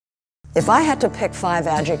If I had to pick 5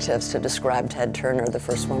 adjectives to describe Ted Turner, the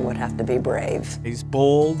first one would have to be brave. He's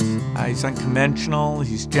bold, he's unconventional,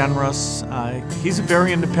 he's generous, he's a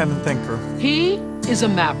very independent thinker. He is a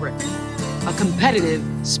maverick, a competitive,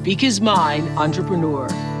 speak his mind entrepreneur.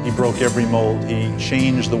 He broke every mold, he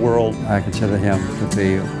changed the world. I consider him to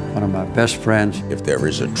be one of my best friends. If there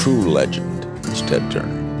is a true legend, it's Ted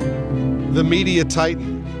Turner. The media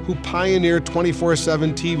titan who pioneered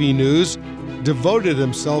 24/7 TV news devoted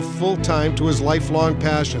himself full-time to his lifelong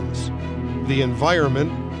passions, the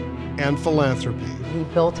environment and philanthropy. He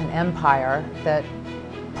built an empire that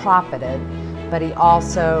profited, but he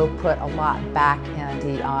also put a lot back in.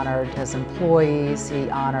 He honored his employees,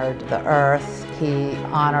 he honored the earth, he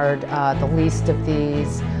honored the least of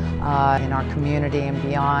these in our community and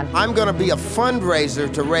beyond. I'm going to be a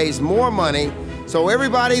fundraiser to raise more money, so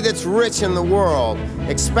everybody that's rich in the world,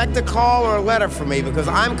 expect a call or a letter from me, because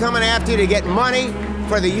I'm coming after you to get money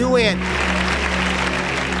for the UN.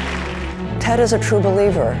 Ted is a true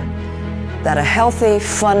believer that a healthy,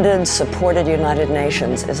 funded, supported United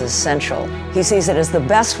Nations is essential. He sees it as the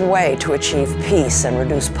best way to achieve peace and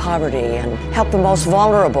reduce poverty and help the most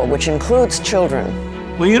vulnerable, which includes children.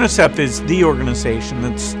 Well, UNICEF is the organization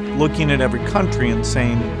that's looking at every country and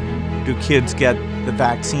saying, do kids get the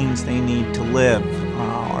vaccines they need to live?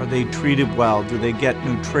 Are they treated well? Do they get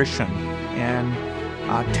nutrition? And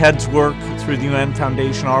Ted's work through the UN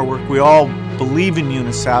Foundation, our work, we all believe in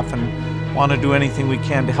UNICEF and want to do anything we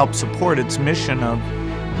can to help support its mission of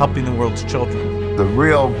helping the world's children. The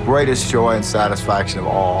real greatest joy and satisfaction of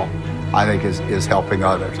all, I think, is helping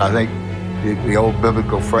others. I think the old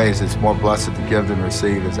biblical phrase, it's more blessed to give than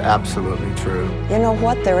receive, is absolutely true. You know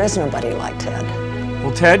what? There is nobody like Ted.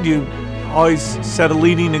 Well, Ted, you always set a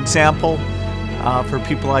leading example for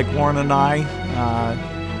people like Warren and I.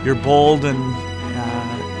 You're bold, and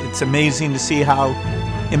it's amazing to see how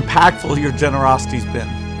impactful your generosity's been.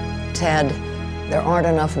 Ted, there aren't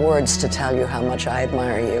enough words to tell you how much I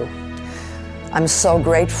admire you. I'm so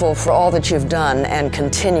grateful for all that you've done and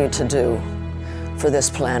continue to do for this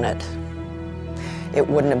planet. It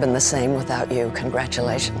wouldn't have been the same without you.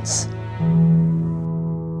 Congratulations.